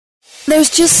There's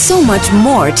just so much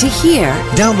more to hear.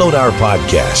 Download our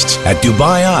podcasts at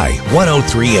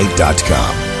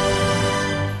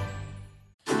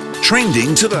DubaiI1038.com.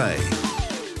 Trending today.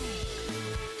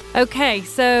 Okay,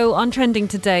 so on Trending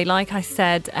Today, like I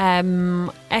said,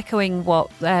 echoing what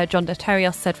John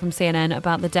Deterios said from CNN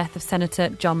about the death of Senator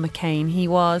John McCain. He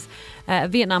was a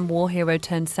Vietnam War hero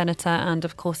turned senator, and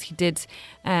of course he did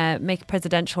make a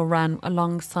presidential run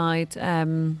alongside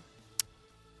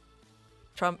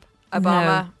Trump,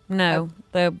 Obama. No,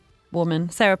 the woman,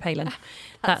 Sarah Palin.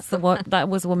 That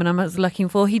was the woman I was looking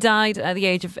for. He died at the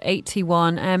age of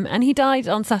 81, and he died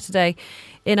on Saturday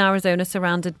in Arizona,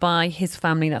 surrounded by his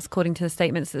family. That's according to the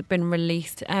statements that have been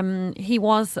released. He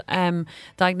was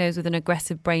diagnosed with an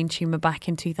aggressive brain tumour back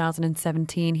in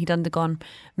 2017. He'd undergone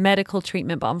medical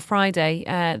treatment, but on Friday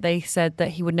they said that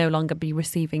he would no longer be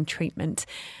receiving treatment.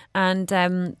 And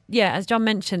as John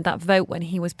mentioned, that vote when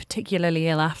he was particularly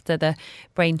ill after the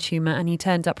brain tumour, and he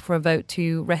turned up for a vote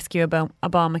to rescue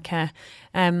Obamacare,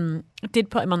 did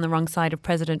put him on the wrong side of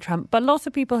President Trump. But lots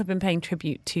of people have been paying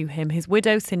tribute to him. His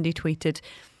widow, Cindy, tweeted,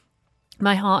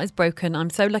 "My heart is broken. I'm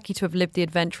so lucky to have lived the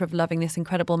adventure of loving this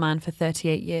incredible man for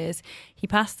 38 years. He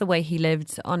passed the way he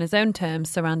lived on his own terms,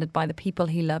 surrounded by the people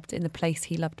he loved in the place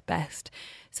he loved best."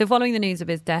 So following the news of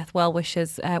his death,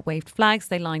 well-wishers waved flags.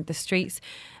 They lined the streets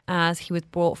as he was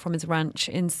brought from his ranch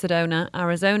in Sedona,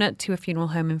 Arizona, to a funeral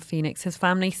home in Phoenix. His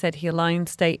family said he'll lie in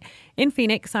state in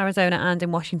Phoenix, Arizona, and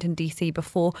in Washington, D.C.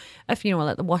 before a funeral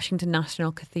at the Washington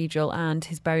National Cathedral, and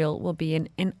his burial will be in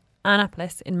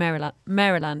Annapolis in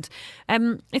Maryland.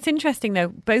 It's interesting, though,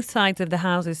 both sides of the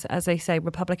houses, as they say,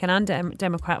 Republican and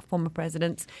Democrat former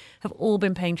presidents, have all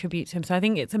been paying tribute to him. So I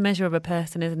think it's a measure of a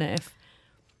person, isn't it?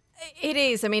 It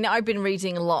is. I mean, I've been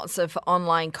reading lots of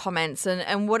online comments,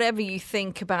 and whatever you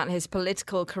think about his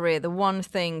political career, the one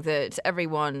thing that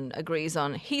everyone agrees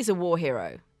on, he's a war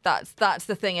hero. That's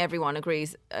the thing everyone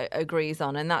agrees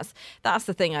on, and that's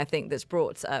the thing I think that's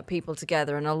brought people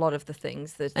together, and a lot of the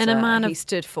things that he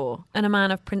stood for. And a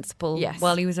man of principle. Yes.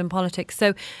 While he was in politics.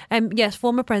 So, yes,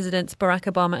 former presidents Barack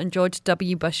Obama and George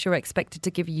W. Bush are expected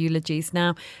to give eulogies.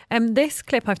 Now, this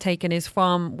clip I've taken is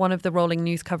from one of the rolling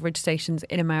news coverage stations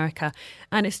in America,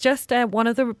 and it's just one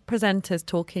of the presenters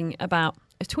talking about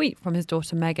a tweet from his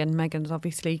daughter Meghan. Meghan's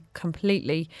obviously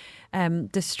completely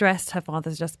distressed. Her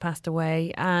father's just passed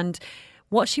away, and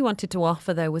what she wanted to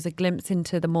offer, though, was a glimpse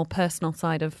into the more personal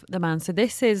side of the man. So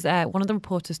this is one of the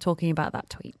reporters talking about that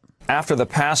tweet. After the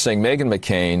passing, Meghan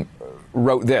McCain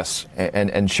wrote this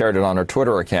and shared it on her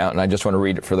Twitter account, and I just want to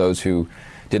read it for those who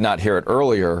did not hear it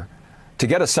earlier to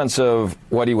get a sense of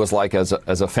what he was like as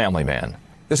a family man.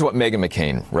 This is what Meghan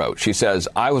McCain wrote. She says,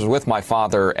 "I was with my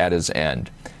father at his end,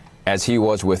 as he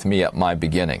was with me at my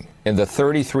beginning. In the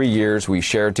 33 years we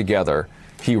shared together,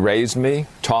 he raised me,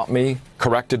 taught me,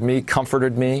 corrected me,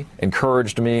 comforted me,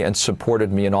 encouraged me, and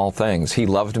supported me in all things. He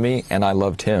loved me, and I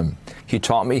loved him. He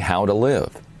taught me how to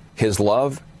live. His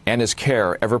love and his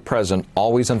care, ever present,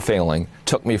 always unfailing,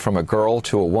 took me from a girl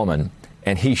to a woman,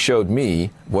 and he showed me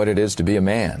what it is to be a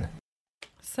man."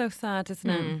 So sad, isn't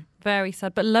it? Very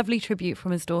sad, but lovely tribute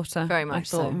from his daughter. Very much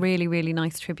I thought. so. Really, really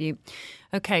nice tribute.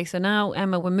 Okay, so now,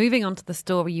 Emma, we're moving on to the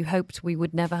story you hoped we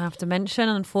would never have to mention.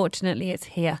 Unfortunately, it's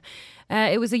here.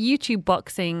 It was a YouTube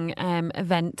boxing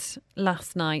event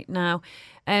last night. Now,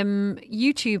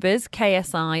 YouTubers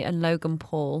KSI and Logan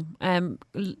Paul.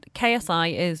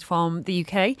 KSI is from the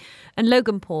UK, and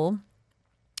Logan Paul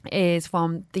is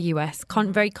from the US.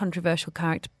 Very controversial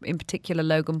character, in particular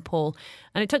Logan Paul,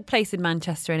 and it took place in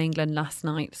Manchester in England last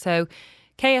night. So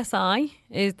KSI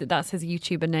that's his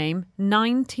YouTuber name.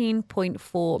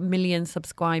 19.4 million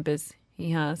subscribers he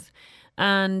has,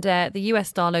 and the US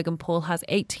star Logan Paul has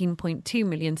 18.2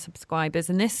 million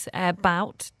subscribers. And this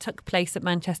bout took place at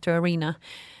Manchester Arena,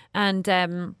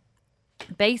 and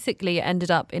basically it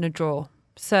ended up in a draw.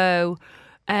 So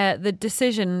the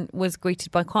decision was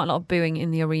greeted by quite a lot of booing in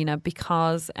the arena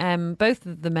because both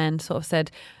of the men sort of said,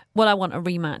 well, I want a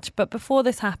rematch. But before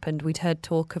this happened, we'd heard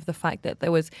talk of the fact that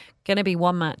there was going to be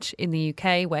one match in the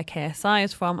UK where KSI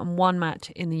is from and one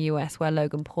match in the US where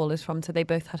Logan Paul is from. So they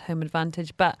both had home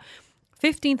advantage. But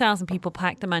 15,000 people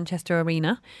packed the Manchester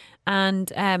Arena,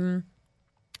 and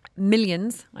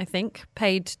millions, I think,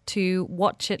 paid to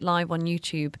watch it live on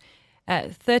YouTube.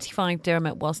 35 dirham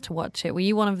it was to watch it. Were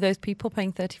you one of those people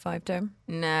paying 35 dirham?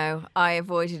 No, I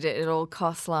avoided it at all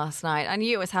costs last night. I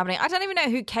knew it was happening. I don't even know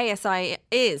who KSI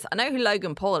is. I know who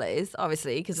Logan Paul is,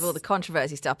 obviously, because of all the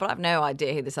controversy stuff, but I have no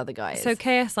idea who this other guy is. So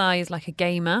KSI is like a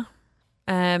gamer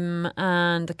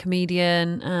and a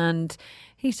comedian, and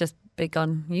he's just big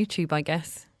on YouTube, I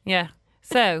guess. Yeah.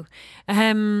 So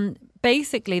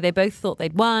basically they both thought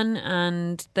they'd won,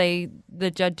 and the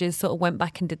judges sort of went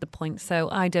back and did the points. So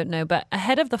I don't know. But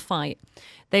ahead of the fight,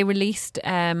 they released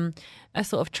a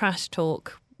sort of trash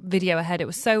talk video ahead. It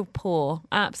was so poor,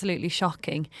 absolutely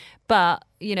shocking. But,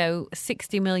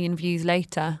 60 million views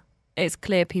later, it's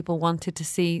clear people wanted to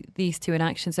see these two in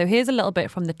action. So here's a little bit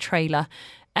from the trailer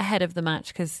ahead of the match,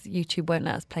 because YouTube won't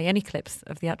let us play any clips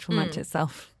of the actual match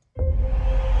itself.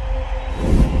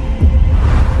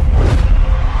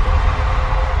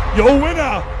 Your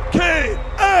winner,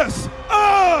 KSI!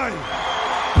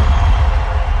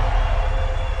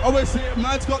 Obviously, a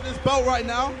man's got this belt right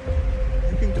now.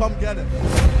 You can come get it.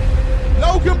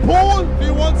 Logan Paul, do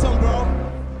you want some, bro?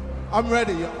 I'm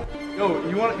ready, yo. Yo,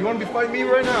 you want to be fighting me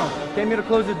right now? Came here to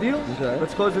close the deal? Okay.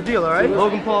 Let's close the deal, all right?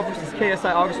 Logan Paul versus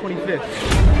KSI, August 25th.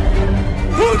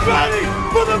 Who's ready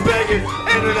for the biggest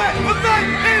internet event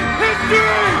in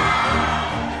history?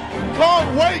 Can't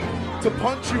wait to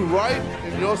punch you right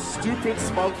in your stupid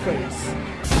smug face.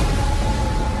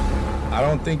 I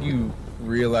don't think you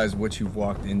realize what you've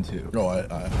walked into. No,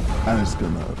 and it's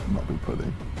gonna not be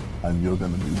pretty. And you're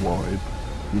gonna be worried.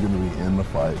 You're gonna be in the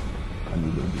fight, and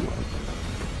you're gonna be like,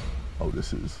 oh,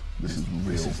 this is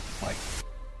real fight.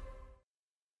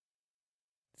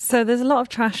 So there's a lot of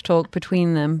trash talk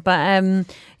between them, but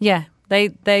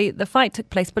the fight took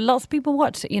place, but lots of people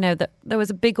watched it. That there was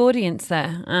a big audience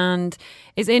there, and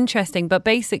it's interesting. But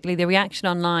basically, the reaction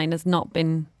online has not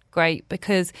been great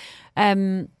because,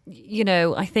 I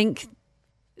think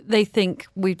they think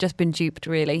we've just been duped,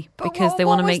 really, because they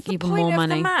want to make even more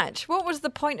money. What was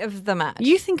the point of the match?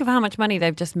 You think of how much money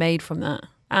they've just made from that,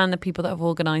 and the people that have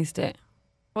organised it.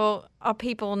 Well, are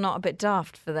people not a bit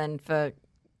daft for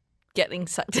getting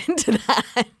sucked into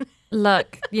that?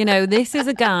 Look, this is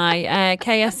a guy,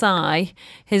 KSI.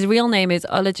 His real name is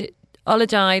Olajide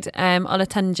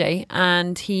Olatunji,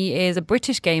 and he is a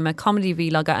British gamer, comedy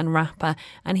vlogger and rapper,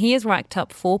 and he has racked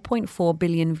up 4.4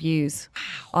 billion views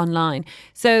online.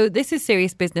 So this is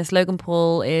serious business. Logan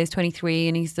Paul is 23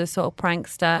 and he's the sort of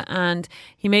prankster, and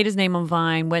he made his name on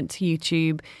Vine, went to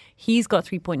YouTube. He's got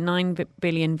 3.9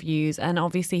 billion views, and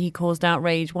obviously he caused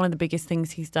outrage. One of the biggest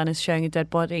things he's done is showing a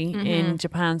dead body in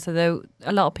Japan. So though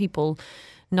a lot of people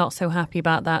not so happy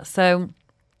about that. So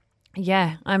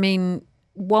yeah,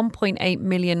 1.8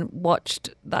 million watched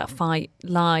that fight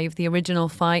live, the original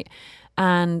fight,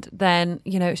 and then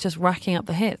it's just racking up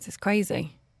the hits. It's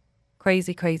crazy.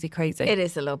 It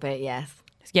is a little bit, yes.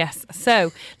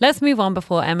 So let's move on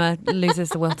before Emma loses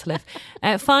the will to live.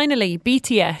 Finally,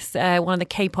 BTS, one of the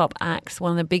K-pop acts,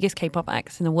 one of the biggest K-pop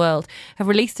acts in the world, have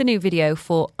released a new video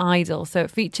for Idol. So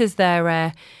it features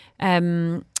their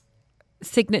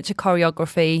signature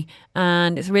choreography,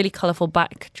 and it's a really colourful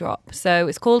backdrop. So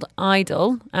it's called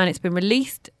Idol, and it's been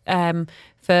released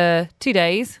for 2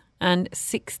 days, and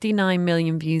 69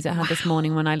 million views it had this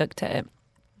morning when I looked at it.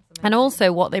 And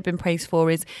also what they've been praised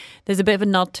for is there's a bit of a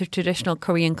nod to traditional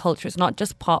Korean culture. It's not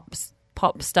just pop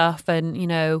stuff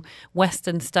and,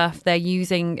 Western stuff. They're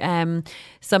using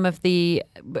some of the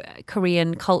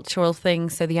Korean cultural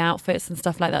things, so the outfits and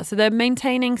stuff like that. So they're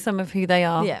maintaining some of who they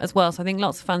are as well. So I think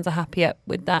lots of fans are happy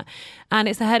with that. And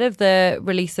it's ahead of the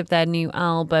release of their new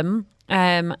album,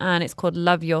 and it's called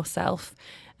Love Yourself.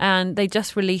 And they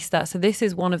just released that. So this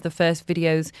is one of the first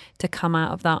videos to come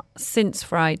out of that since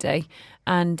Friday.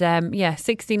 And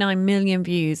 69 million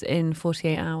views in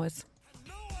 48 hours.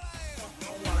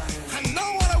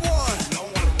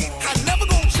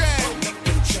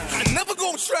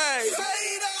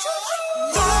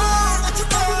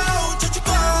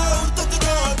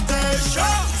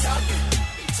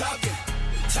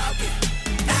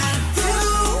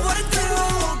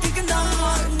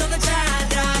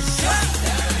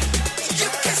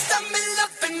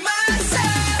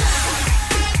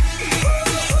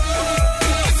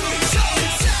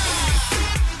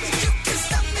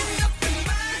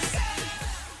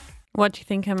 What do you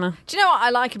think, Emma? Do you know what? I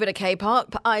like a bit of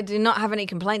K-pop. I do not have any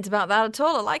complaints about that at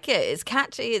all. I like it. It's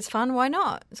catchy. It's fun. Why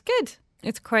not? It's good.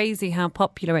 It's crazy how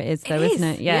popular it is, though, isn't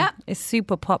it? Yeah, it's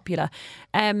super popular.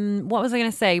 What was I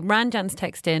going to say? Ranjan's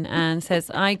texted in and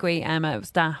says, I agree, Emma, it was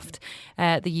daft,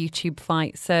 the YouTube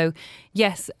fight. So,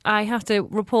 yes, I have to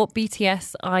report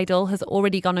BTS Idol has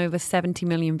already gone over 70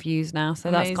 million views now. So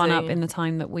Amazing. That's gone up in the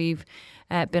time that we've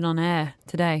been on air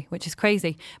today, which is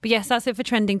crazy. But yes, that's it for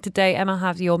Trending today. Emma,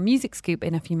 have your music scoop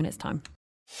in a few minutes' time.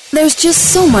 There's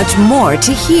just so much more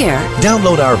to hear.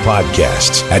 Download our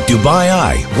podcasts at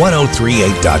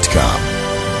DubaiEye1038.com.